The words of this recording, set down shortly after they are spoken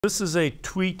This is a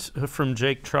tweet from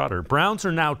Jake Trotter. Browns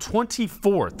are now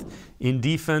 24th in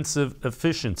defensive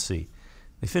efficiency.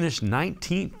 They finished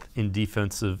 19th in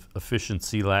defensive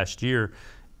efficiency last year.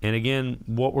 And again,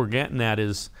 what we're getting at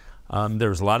is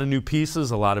there's a lot of new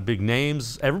pieces, a lot of big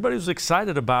names. Everybody was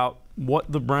excited about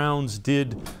what the Browns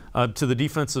did to the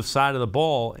defensive side of the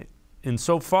ball. And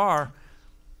so far,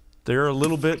 they're a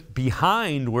little bit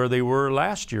behind where they were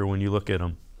last year when you look at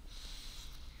them.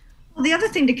 Well, the other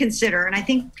thing to consider, and I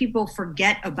think people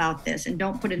forget about this and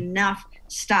don't put enough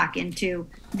stock into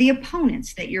the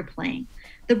opponents that you're playing.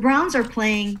 The Browns are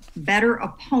playing better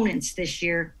opponents this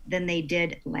year than they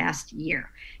did last year.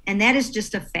 And that is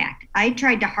just a fact. I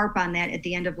tried to harp on that at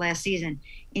the end of last season,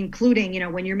 including,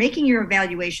 when you're making your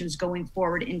evaluations going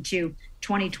forward into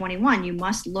 2021, you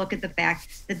must look at the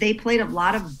fact that they played a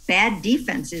lot of bad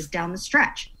defenses down the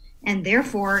stretch. And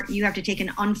therefore, you have to take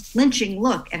an unflinching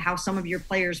look at how some of your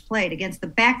players played against the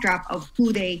backdrop of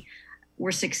who they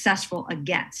were successful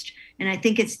against. And I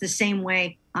think it's the same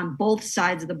way on both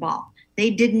sides of the ball.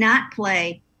 They did not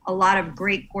play a lot of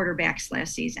great quarterbacks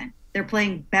last season. They're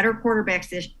playing better quarterbacks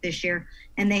this year,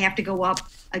 and they have to go up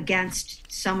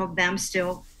against some of them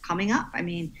still coming up. I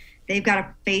mean, they've got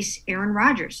to face Aaron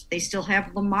Rodgers. They still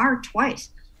have Lamar twice.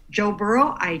 Joe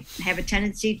Burrow, I have a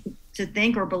tendency to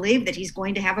think or believe that he's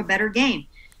going to have a better game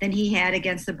than he had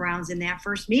against the Browns in that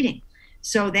first meeting.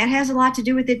 So that has a lot to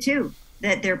do with it too,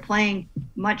 that they're playing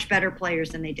much better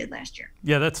players than they did last year.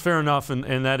 Yeah, that's fair enough,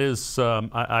 and that is,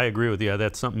 I agree with you.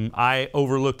 That's something I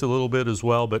overlooked a little bit as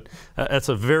well, but that's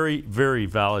a very, very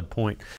valid point.